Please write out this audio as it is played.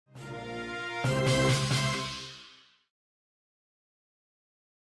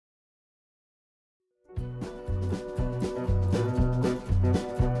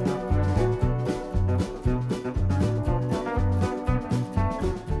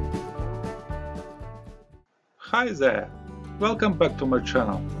Hi there! Welcome back to my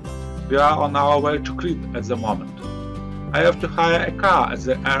channel. We are on our way to Crete at the moment. I have to hire a car at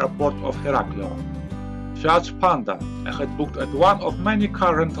the airport of Heraklion. Search Panda. I had booked at one of many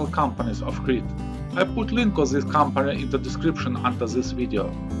car rental companies of Crete. I put link of this company in the description under this video.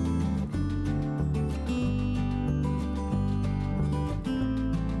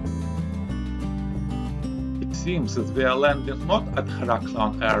 It seems that we are landing not at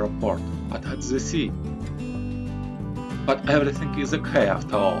Heraklion airport, but at the sea. But everything is okay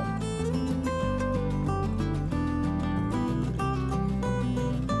after all.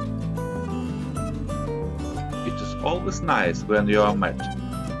 It is always nice when you are met,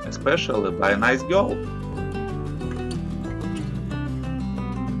 especially by a nice girl.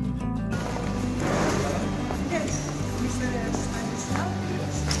 Yes, Mr. Stanislav.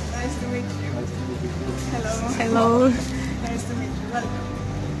 Nice to meet you. Hello. Hello. Nice to meet you. Welcome.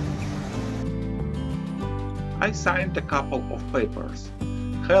 I signed a couple of papers.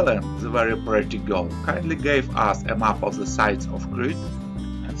 Helen, the very pretty girl, kindly gave us a map of the sites of Crete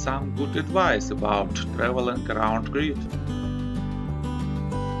and some good advice about traveling around Crete.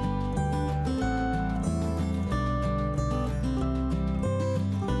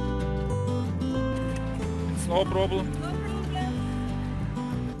 It's no problem.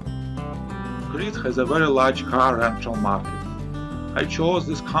 Crete has a very large car rental market. I chose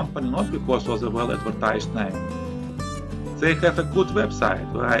this company not because of the well-advertised name. They have a good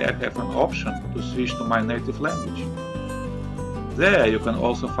website where I have an option to switch to my native language. There you can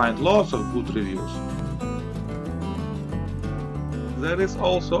also find lots of good reviews. There is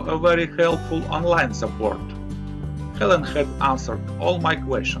also a very helpful online support. Helen had answered all my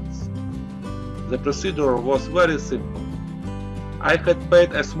questions. The procedure was very simple. I had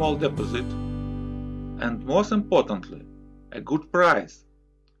paid a small deposit and, most importantly, a good price,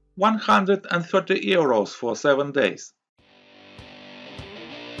 130 euros for 7 days.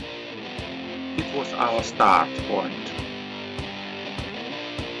 It was our start point.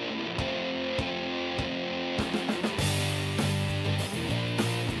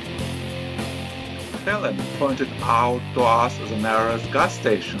 Helen pointed out to us the nearest gas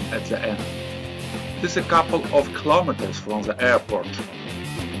station at the end. It is a couple of kilometers from the airport.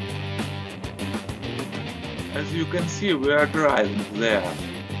 As you can see, we are driving there.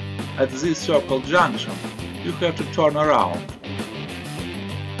 At this circle junction, you have to turn around.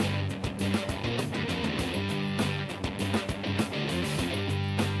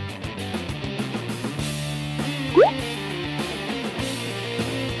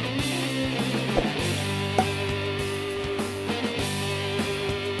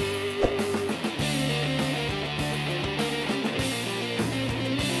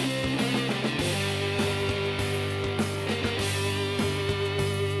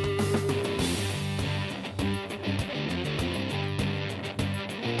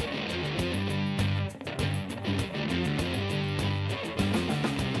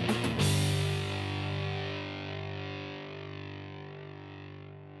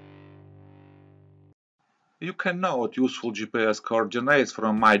 You can note useful GPS coordinates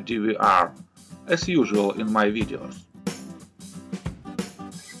from my DVR, as usual in my videos.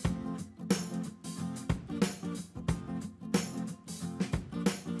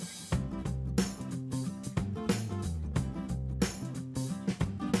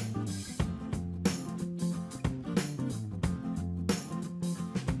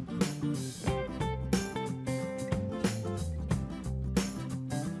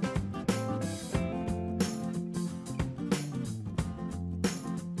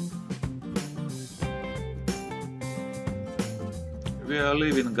 We are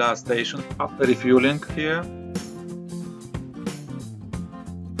leaving gas station after refueling here.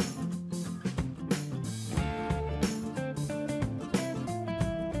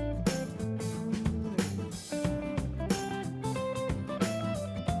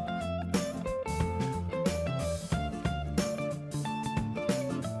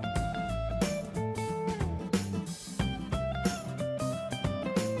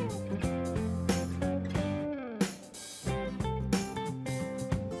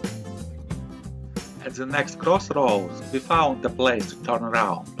 At the next crossroads, we found a place to turn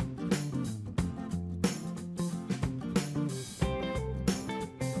around.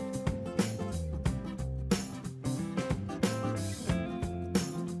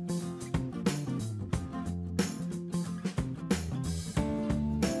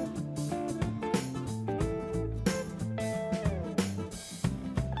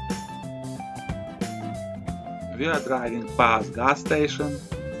 We are driving past gas station.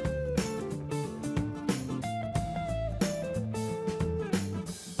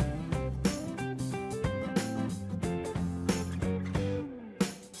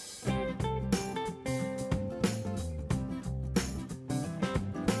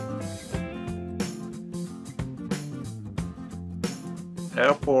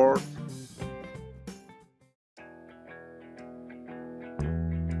 airport.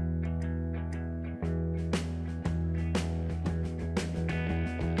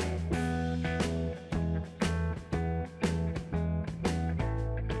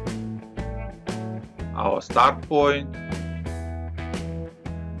 Our start point.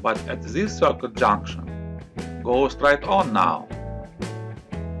 But at this circuit junction, go straight on now.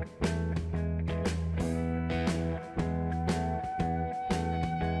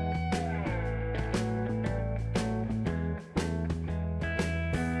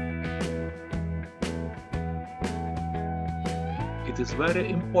 It is very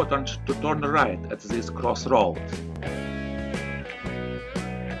important to turn right at this crossroads.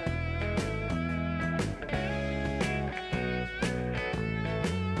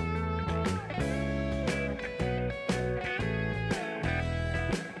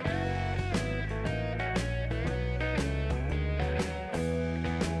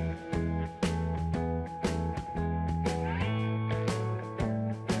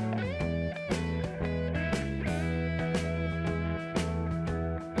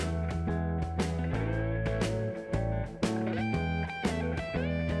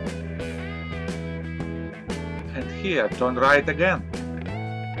 And here, turn right again.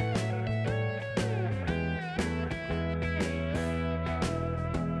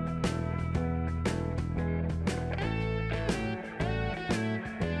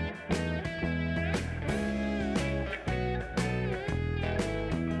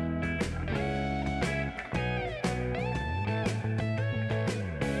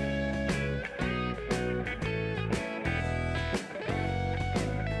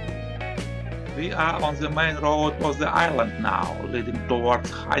 We are on the main road of the island now, leading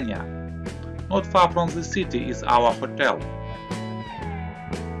towards Hania. Not far from the city is our hotel.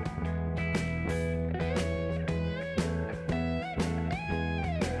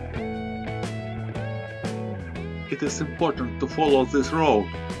 It is important to follow this road,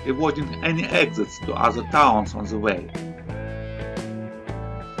 avoiding any exits to other towns on the way.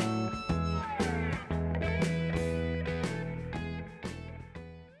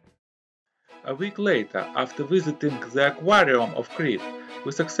 A week later, after visiting the aquarium of Crete,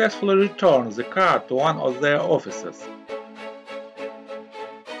 we successfully returned the car to one of their offices.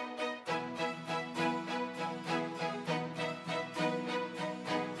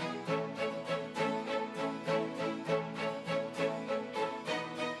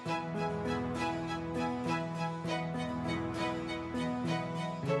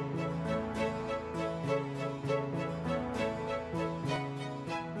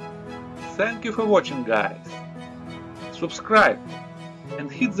 Thank you for watching, guys. Subscribe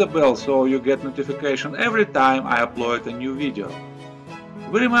and hit the bell so you get notification every time I upload a new video.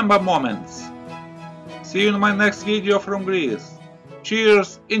 We remember moments. See you in my next video from Greece.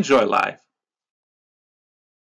 Cheers, enjoy life!